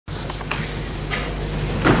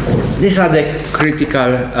These are the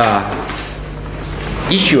critical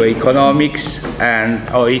issue, economics and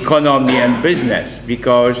economy and business,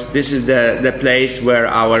 because this is the place where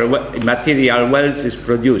our material wealth is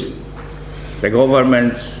produced. The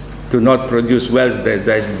governments do not produce wealth, they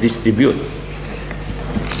distribute.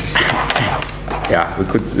 Yeah, we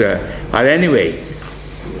could, but anyway,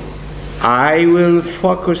 I will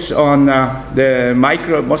focus on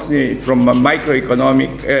mostly from a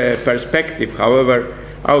microeconomic perspective. However,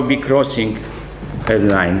 I will be crossing a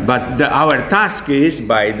line. But our task is,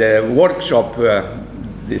 by the workshop,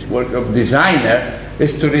 this workshop designer,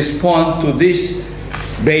 is to respond to these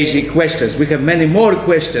basic questions. We have many more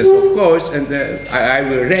questions, of course, and I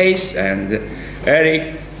will raise, and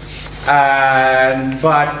Eric,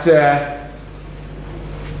 but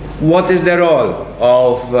what is the role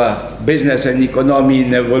of business and economy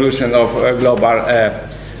in the evolution of global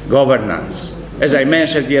governance? As I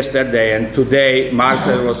mentioned yesterday and today,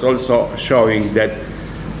 Marcel was also showing that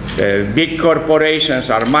big corporations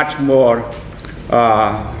are much more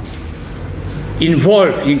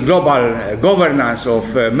involved in global governance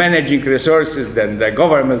of managing resources than the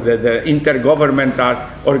government, the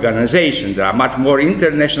intergovernmental organization. They are much more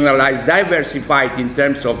internationalized, diversified in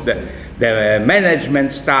terms of the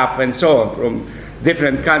management staff and so on, from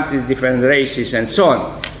different countries, different races, and so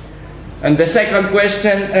on. And the second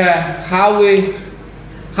question, how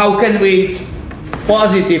can we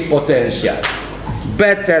positive potential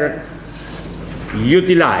better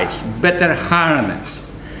utilize, better harness?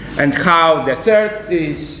 And how the third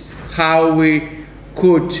is how we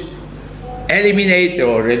could eliminate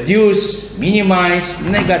or reduce, minimize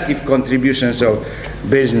negative contributions of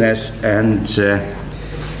business and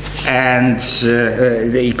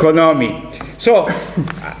the economy. So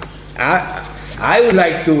I would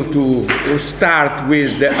like to start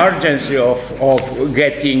with the urgency of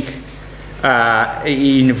getting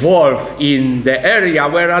involved in the area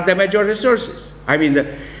where are the major resources. I mean,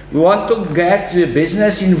 we want to get the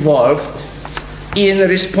business involved in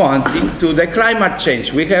responding to the climate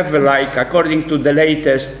change. We have, like, according to the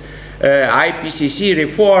latest IPCC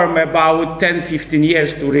reform, about 10-15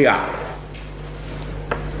 years to react.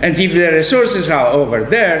 And if the resources are over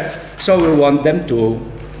there, so we want them to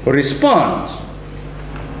respond.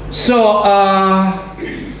 So,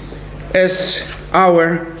 as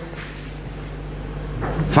our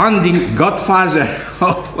founding godfather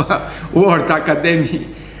of World Academy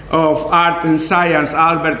of Art and Science,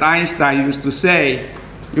 Albert Einstein, used to say,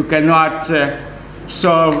 you cannot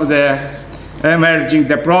solve the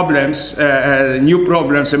new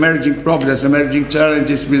problems, emerging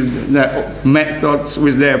challenges with the methods,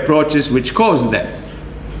 with the approaches which cause them.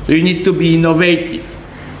 So you need to be innovative.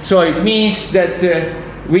 So it means that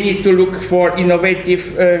we need to look for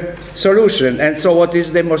innovative solution. And so what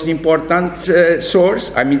is the most important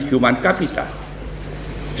source? I mean, human capital.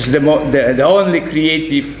 It's the only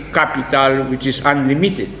creative capital which is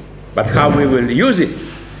unlimited. But how we will use it?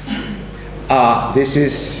 This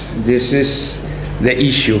is the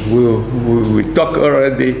issue. We talk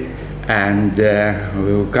already, and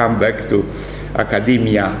we will come back to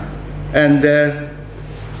academia. And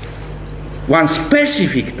one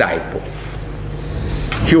specific type of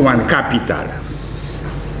human capital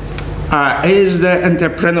is the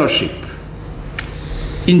entrepreneurship.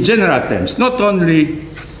 In general terms, not only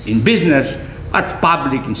in business, but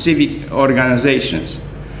public and civic organizations.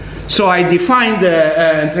 So I define the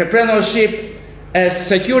entrepreneurship as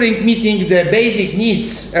meeting the basic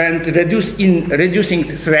needs and reducing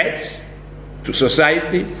threats to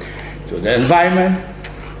society, to the environment,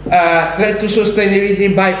 threat to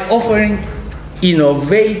sustainability by offering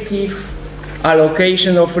innovative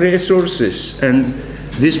allocation of resources, and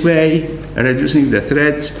this way reducing the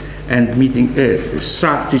threats and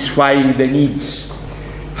satisfying the needs.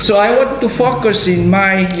 So I want to focus in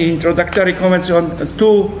my introductory comments on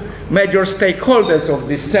two major stakeholders of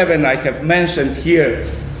these 7 I have mentioned here,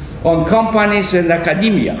 on companies and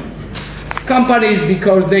academia. Companies,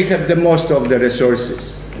 because they have the most of the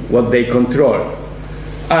resources, what they control.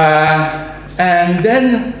 And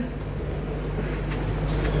then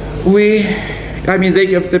they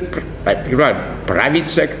have the private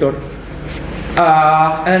sector.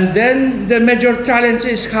 And then the major challenge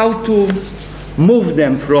is how to move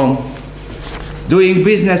them from doing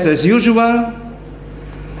business as usual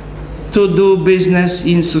to do business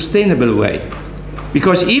in sustainable way.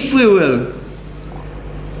 Because if we will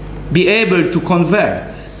be able to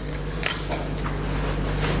convert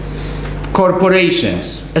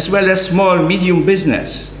corporations as well as small, medium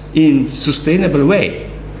business in sustainable way,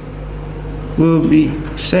 we'll be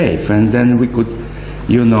safe, and then we could,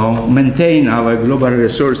 maintain our global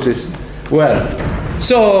resources well.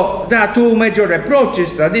 So there are two major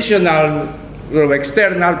approaches: traditional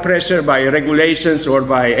external pressure by regulations or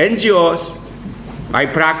by NGOs. I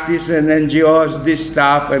practice in NGOs this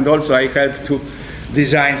stuff, and also I help to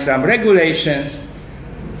design some regulations.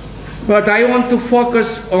 But I want to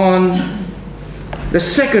focus on the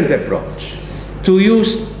second approach, to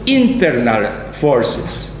use internal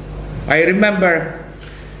forces. I remember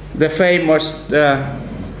the famous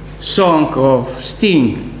song of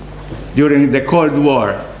Sting during the Cold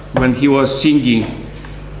War, when he was singing,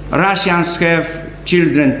 "Russians have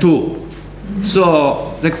children too."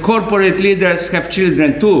 So the corporate leaders have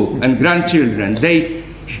children too, and grandchildren. They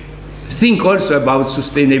think also about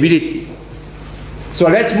sustainability. So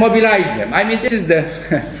let's mobilize them. I mean, this is the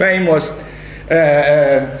famous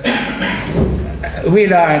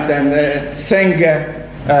Wieland and Sanger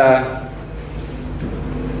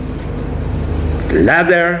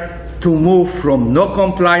ladder to move from no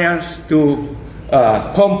compliance to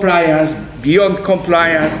compliance, beyond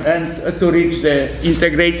compliance, and to reach the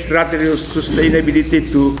integrated strategy of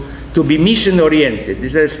sustainability to be mission-oriented.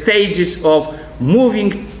 These are stages of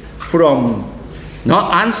moving from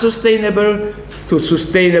unsustainable to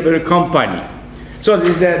sustainable company. So this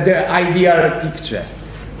is the ideal picture.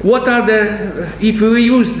 What are if we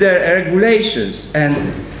use the regulations and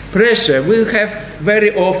pressure, we'll have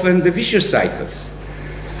very often the vicious cycles.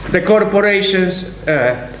 The corporations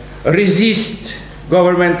resist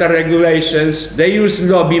governmental regulations, they use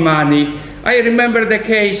lobby money. I remember the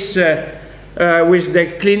case with the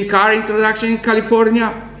clean car introduction in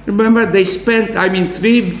California. Remember, they spent,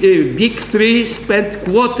 big three spent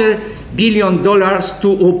 $250 million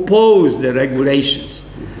to oppose the regulations.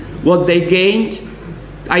 What they gained,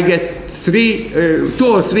 I guess, 2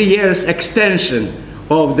 or 3 years extension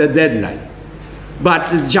of the deadline. But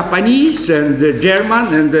the Japanese and the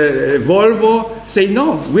German and the Volvo say,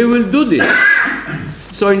 no, we will do this.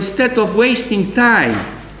 So instead of wasting time,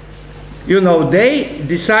 they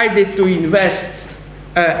decided to invest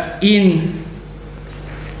in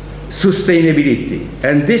sustainability.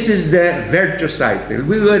 And this is the virtuous cycle.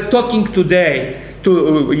 We were talking today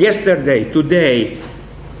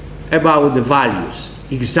about the values.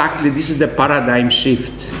 Exactly, this is the paradigm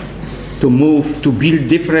shift, to move, to build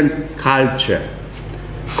different culture,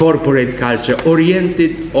 corporate culture,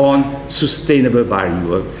 oriented on sustainable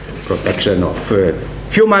value, protection of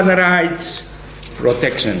human rights,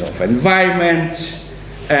 protection of environment,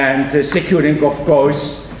 and securing, of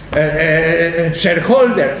course,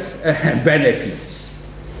 shareholders' benefits.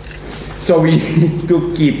 So we need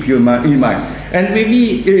to keep in mind. And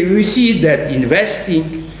we see that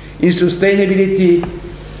investing in sustainability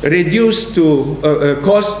reduced to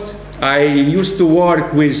cost. I used to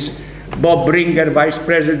work with Bob Bringer, vice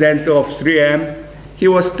president of 3M. He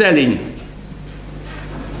was telling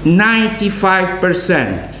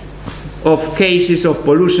 95% of cases of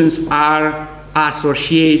pollutions are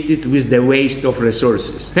associated with the waste of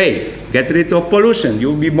resources. Hey, get rid of pollution,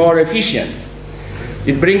 you'll be more efficient.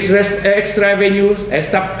 It brings extra revenues,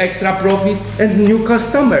 extra profit, and new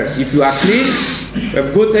customers. If you are clean, a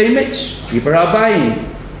good image, people are buying.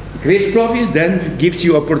 Increased profits then gives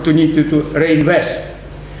you opportunity to reinvest.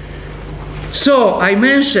 So I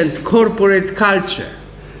mentioned corporate culture.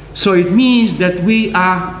 So it means that we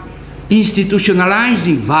are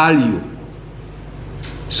institutionalizing value.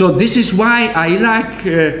 So this is why I like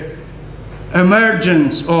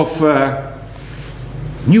emergence of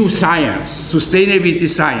new science, sustainability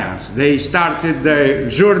science. They started the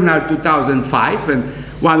journal 2005, and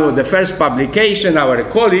one of the first publication, our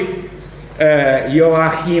colleague,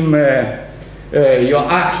 Joachim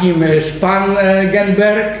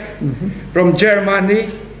Spangenberg from Germany,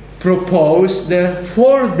 proposed the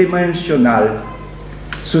four-dimensional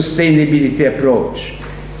sustainability approach.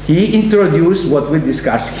 He introduced what we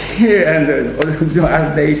discussed here and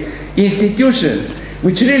the institutions,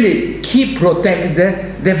 which really protect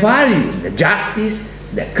the values, the justice,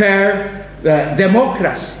 the care, the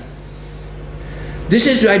democracy. This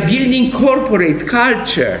is why building corporate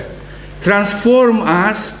culture transform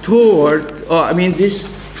us toward, this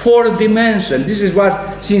four dimension. This is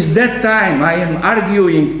what, since that time, I am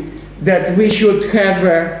arguing that we should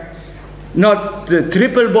have not the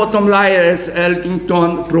triple bottom line as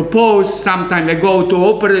Elkington proposed some time ago to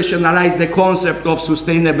operationalize the concept of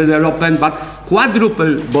sustainable development, but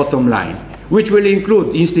quadruple bottom line, which will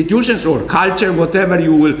include institutions or culture, whatever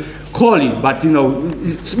you will call it, but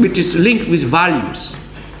which is linked with values.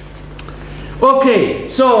 Okay,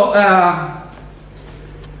 so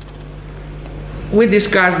we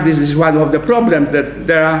discussed this is one of the problems, that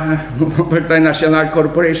there are multinational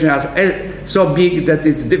corporations so big that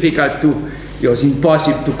it's difficult to It was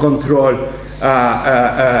impossible to control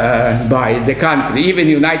by the country. Even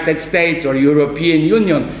United States or European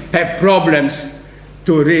Union have problems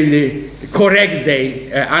to really correct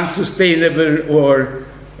the unsustainable or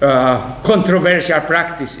controversial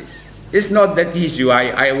practices. It's not that easy.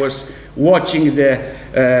 I was watching the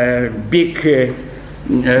big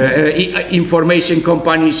information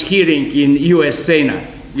companies hearing in US Senate.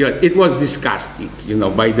 It was disgusting,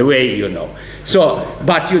 by the way, So,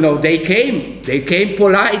 but, they came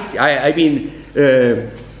polite. I mean,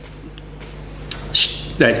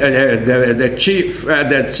 the chief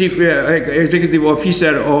executive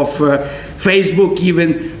officer of Facebook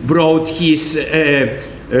even brought his, the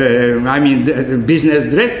business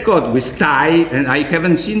dress code with tie, and I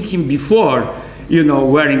haven't seen him before,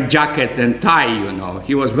 wearing jacket and tie,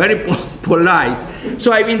 He was very polite.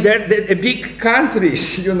 So, I mean, the big countries,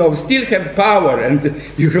 still have power, and the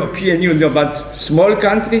European Union, but small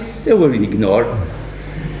country, they will ignore.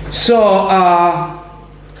 So,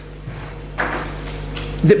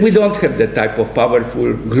 we don't have that type of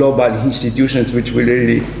powerful global institutions which will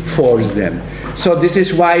really force them. So this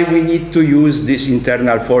is why we need to use these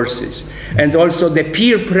internal forces, and also the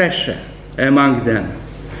peer pressure among them.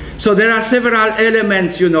 So there are several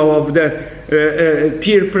elements, of the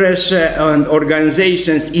peer pressure and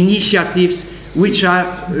organizations, initiatives, which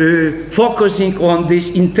are focusing on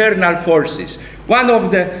these internal forces. One of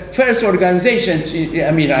the first organizations,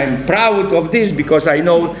 I'm proud of this because I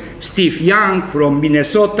know Steve Young from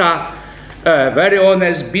Minnesota, very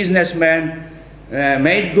honest businessman,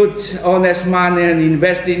 made good, honest money and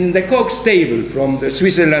invested in the Coke stable from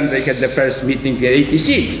Switzerland. They had the first meeting in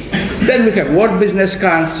 86. Then we have World Business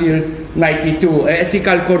Council, 92,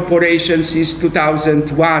 Ethical Corporations is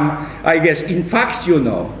 2001. I guess, in fact,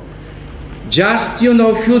 just,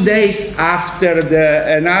 few days after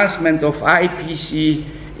the announcement of IPCC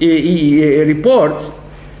report,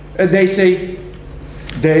 they say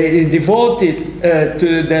they devoted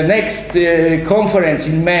to the next conference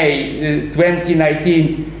in May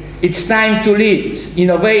 2019, it's time to lead,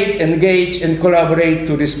 innovate, engage, and collaborate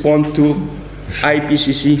to respond to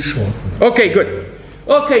IPCC. Sure. Okay, good.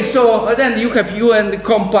 Okay, so then you have UN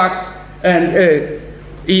Compact and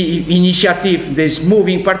initiative, this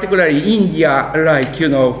moving, particularly India, like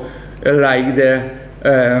the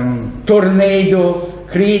tornado,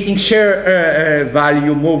 creating share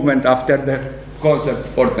value movement after the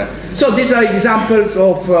concept portal. So these are examples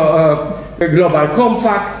of a global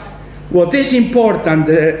compact. What is important,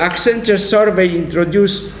 the Accenture survey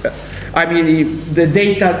introduced, the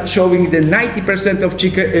data showing that 90% of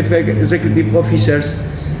chief executive officers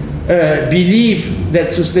believe that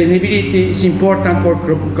sustainability is important for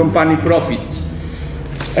company profits.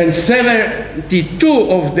 And 72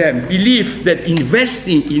 of them believe that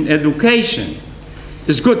investing in education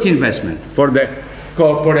is good investment for the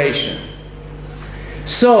corporation.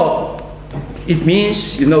 So it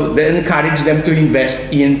means, they encourage them to invest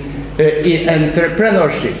in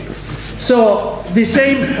entrepreneurship. So the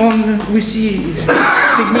same we see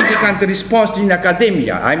significant response in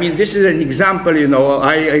academia. This is an example,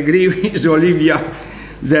 I agree with Olivia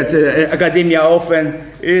that academia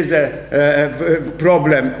often is a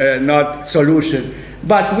problem, not solution.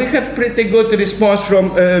 But we have pretty good response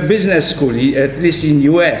from business school, at least in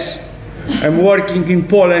US. I'm working in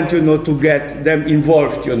Poland, to get them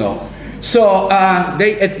involved, So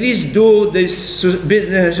they at least do this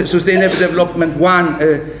business sustainable development one,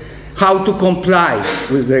 how to comply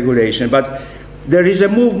with regulation. But there is a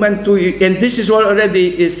movement to, and this is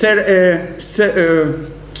already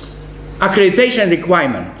accreditation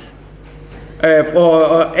requirement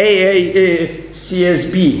for AACSB.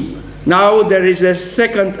 Now there is a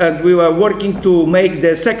second, and we were working to make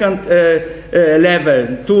the second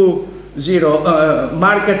level, 2.0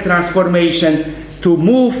 market transformation, to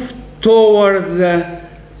move toward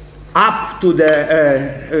up to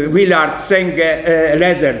the Willard Senge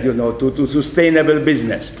ladder, to sustainable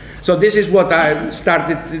business. So this is what I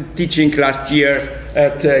started teaching last year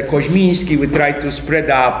at Koźmiński. We tried to spread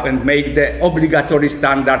up and make the obligatory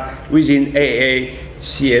standard within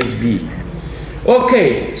AACSB.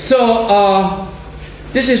 Okay, so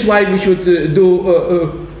this is why we should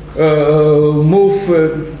move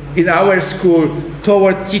in our school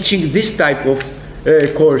toward teaching this type of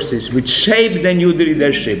courses which shape the new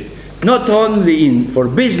leadership, not only for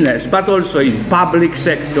business, but also in public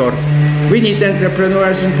sector. We need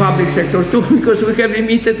entrepreneurs in public sector too, because we have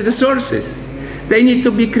limited resources. They need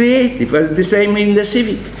to be creative, the same in the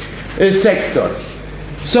civic sector.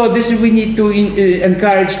 So this we need to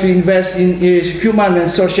encourage to invest in human and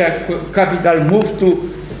social capital, move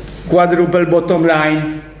to quadruple bottom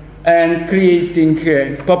line, and creating,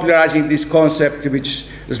 popularizing this concept which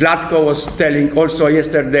Zlatko was telling also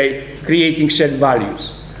yesterday, creating shared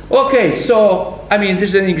values. Okay, so, I mean,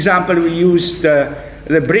 this is an example we used,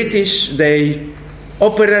 the British, they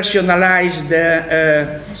operationalized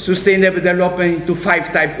the sustainable development into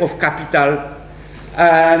 5 types of capital.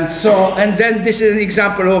 And so, and then this is an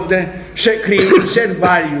example of the creating shared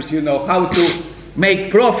values, you know, how to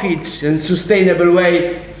make profits in sustainable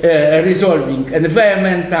way, resolving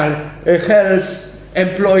environmental, health,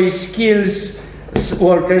 employee skills,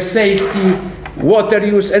 worker safety, water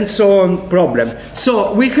use, and so on problem.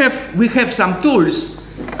 So we have some tools,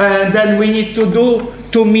 and then we need to do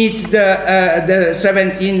to meet the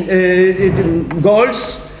 17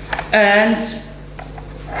 goals, and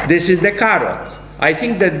this is the carrot. I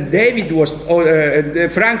think that David was,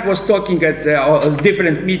 Frank was talking at a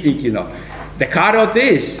different meeting, you know. The carrot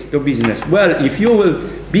is to business. Well, if you will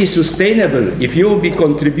be sustainable, if you will be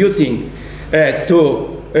contributing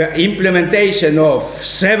to implementation of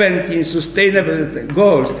 17 sustainable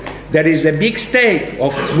goals, there is a big stake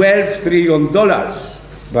of $12 trillion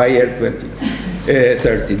by year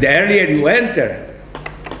 2030. The earlier you enter,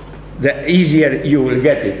 the easier you will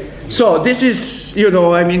get it. So this is, you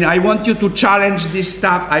know, I mean, I want you to challenge this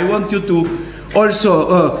stuff. I want you to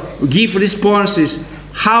also give responses.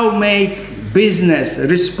 How make business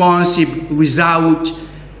responsive without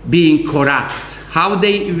being corrupt? How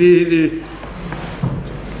they,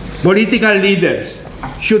 political leaders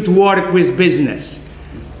should work with business.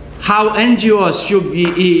 How NGOs should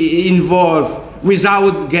be involved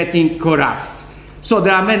without getting corrupt. So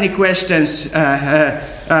there are many questions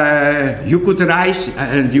you could raise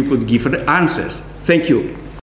and you could give answers. Thank you.